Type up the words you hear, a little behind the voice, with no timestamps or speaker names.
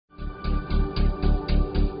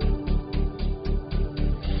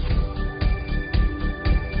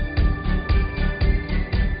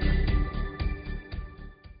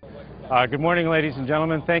Good morning, ladies and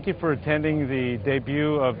gentlemen. Thank you for attending the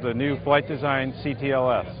debut of the new flight design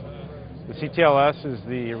CTLS. The CTLS is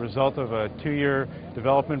the result of a 2-year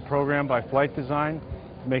development program by Flight Design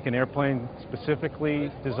to make an airplane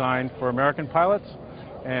specifically designed for American pilots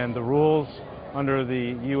and the rules under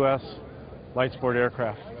the U.S. light sport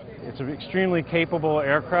aircraft. It's an extremely capable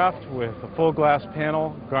aircraft with a full glass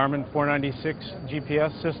panel, Garmin 496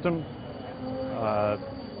 GPS system,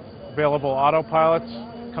 available autopilots.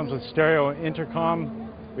 Comes with stereo intercom.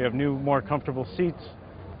 We have new, more comfortable seats.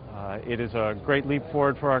 It is a great leap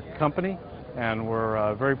forward for our company, and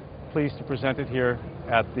we're very pleased to present it here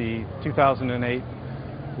at the 2008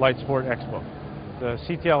 Light Sport Expo. The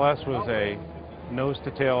CTLS was a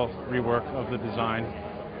nose-to-tail rework of the design.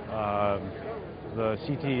 The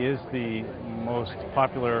CT is the most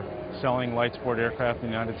popular selling light sport aircraft in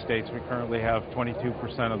the United States. We currently have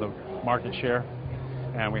 22% of the market share,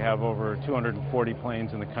 and we have over 240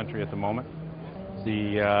 planes in the country at the moment.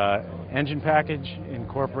 The engine package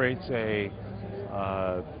incorporates a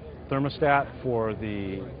thermostat for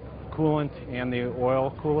the coolant and the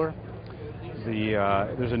oil cooler.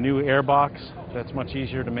 There's a new air box that's much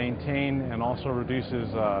easier to maintain and also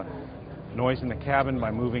reduces noise in the cabin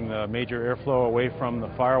by moving the major airflow away from the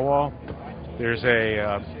firewall. There's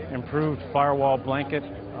a improved firewall blanket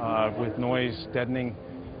with noise deadening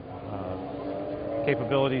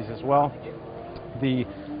capabilities as well. The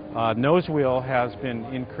nose wheel has been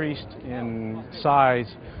increased in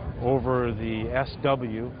size over the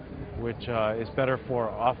SW, which is better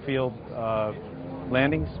for off-field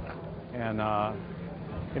landings, and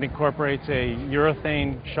it incorporates a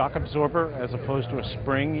urethane shock absorber as opposed to a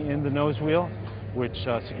spring in the nose wheel, which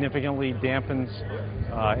significantly dampens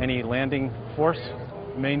any landing force.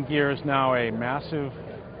 The main gear is now a massive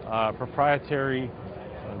proprietary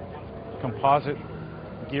composite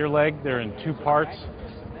gear leg. They're in 2 parts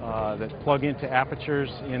that plug into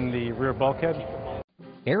apertures in the rear bulkhead.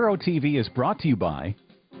 Aero-TV is brought to you by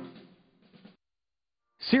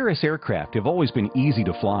Cirrus aircraft have always been easy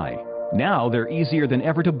to fly. Now they're easier than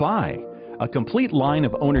ever to buy. A complete line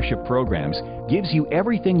of ownership programs gives you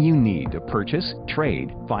everything you need to purchase,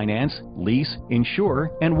 trade, finance, lease,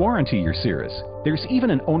 insure, and warranty your Cirrus. There's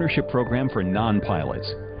even an ownership program for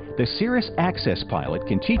non-pilots. The Cirrus Access Pilot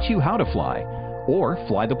can teach you how to fly or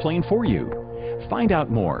fly the plane for you. Find out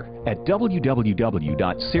more at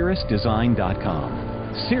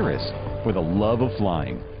www.cirrusdesign.com. Cirrus, for the love of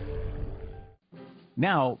flying.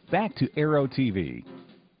 Now, back to Aero-TV.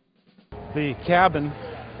 The cabin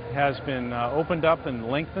has been opened up and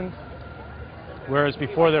lengthened, whereas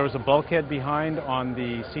before there was a bulkhead behind on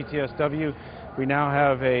the CTSW. We now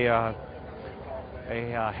have a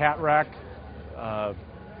hat rack,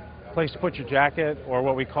 place to put your jacket, or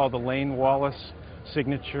what we call the Lane Wallace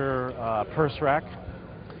signature purse rack.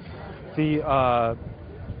 The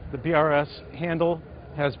BRS handle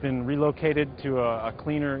has been relocated to a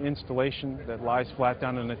cleaner installation that lies flat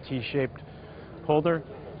down in a T-shaped holder.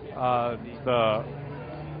 The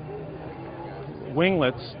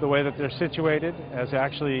winglets, the way that they're situated, has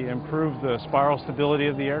actually improved the spiral stability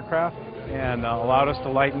of the aircraft and allowed us to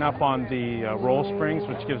lighten up on the roll springs,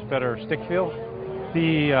 which gives better stick feel.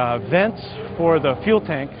 The vents for the fuel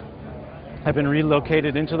tank have been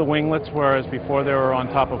relocated into the winglets, whereas before they were on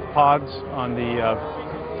top of pods on the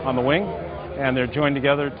wing, and they're joined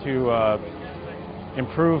together to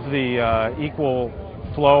improve the equal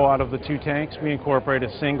flow out of the 2 tanks. We incorporate a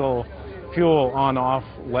single fuel on-off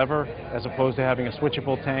lever as opposed to having a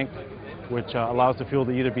switchable tank, which allows the fuel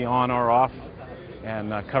to either be on or off,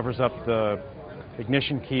 and covers up the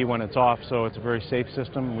ignition key when it's off, so it's a very safe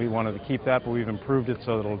system. We wanted to keep that, but we've improved it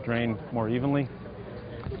so that it'll drain more evenly.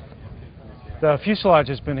 The fuselage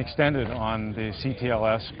has been extended on the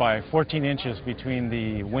CTLS by 14 inches between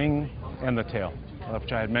the wing and the tail,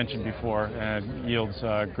 which I had mentioned before, and yields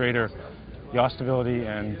greater yaw stability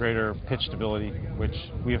and greater pitch stability,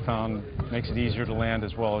 which we have found makes it easier to land,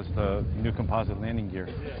 as well as the new composite landing gear.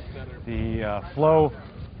 The flow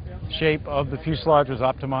shape of the fuselage was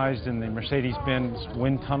optimized in the Mercedes-Benz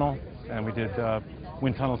wind tunnel, and we did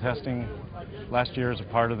wind tunnel testing last year as a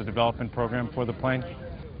part of the development program for the plane.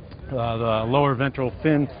 The lower ventral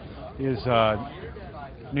fin is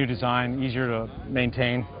new design, easier to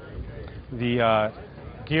maintain. The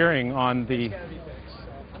gearing on the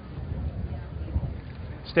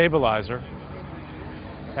stabilizer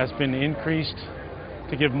has been increased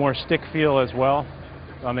to give more stick feel as well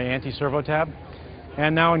on the anti-servo tab,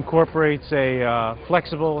 and now incorporates a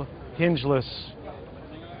flexible hingeless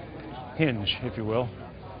hinge, if you will.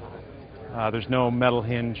 There's no metal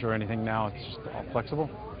hinge or anything now, it's just all flexible.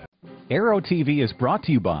 Aero-TV is brought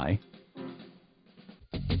to you by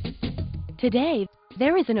Today,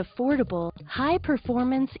 there is an affordable,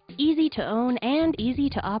 high-performance, easy-to-own and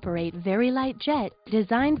easy-to-operate very light jet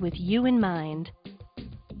designed with you in mind.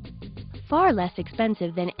 Far less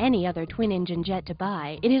expensive than any other twin-engine jet to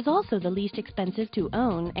buy, it is also the least expensive to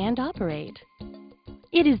own and operate.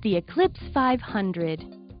 It is the Eclipse 500,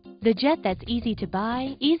 the jet that's easy to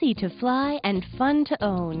buy, easy to fly, and fun to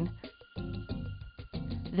own.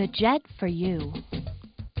 The jet for you.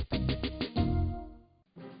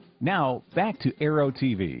 Now, back to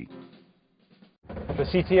Aero-TV. The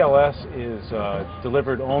CTLS is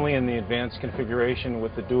delivered only in the advanced configuration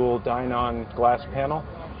with the dual Dynon glass panel,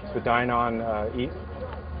 the Dynon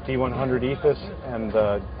D100 ethos and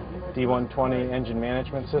the D120 engine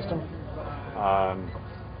management system.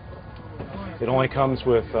 It only comes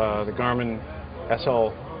with the Garmin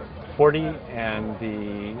SL40 and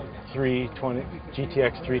the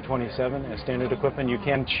GTX 327 as standard equipment. You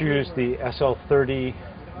can choose the SL30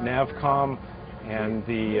 Navcom and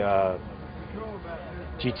the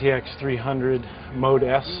GTX 300 Mode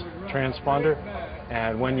S transponder,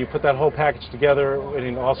 and when you put that whole package together,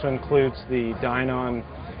 it also includes the Dynon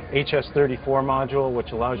HS34 module,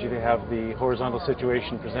 which allows you to have the horizontal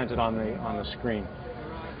situation presented on the screen.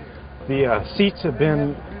 The seats have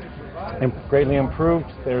been greatly improved.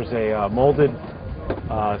 There's a molded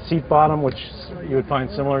seat bottom, which you would find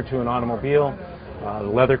similar to an automobile. The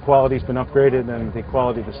leather quality's been upgraded, and the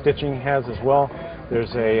quality of the stitching has as well.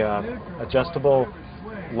 There's a adjustable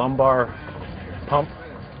lumbar pump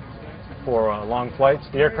for long flights.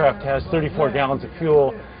 The aircraft has 34 gallons of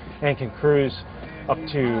fuel and can cruise up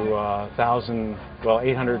to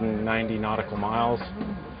 890 nautical miles.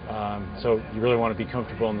 So you really want to be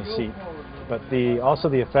comfortable in the seat. But also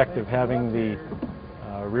the effect of having the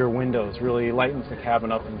rear windows really lightens the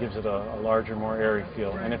cabin up and gives it a larger, more airy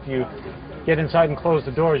feel. And if you get inside and close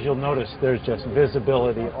the doors, you'll notice there's just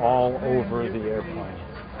visibility all over the airplane.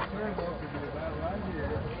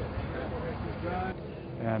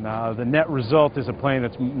 And the net result is a plane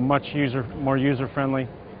that's much more user-friendly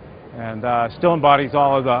and still embodies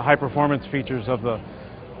all of the high-performance features of the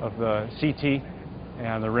CT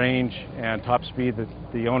and the range and top speed that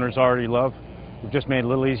the owners already love. We've just made it a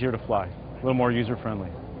little easier to fly, a little more user-friendly.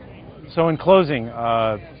 So in closing,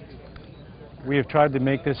 we have tried to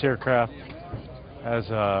make this aircraft as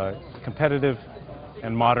competitive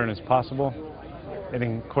and modern as possible. It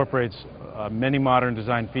incorporates many modern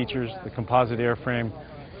design features: the composite airframe,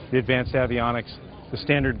 the advanced avionics, the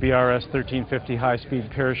standard BRS 1350 high-speed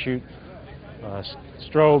parachute,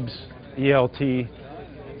 strobes, ELT,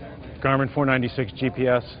 Garmin 496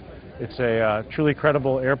 GPS. It's a truly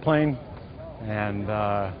credible airplane, and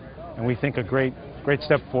we think a great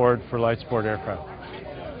step forward for light sport aircraft.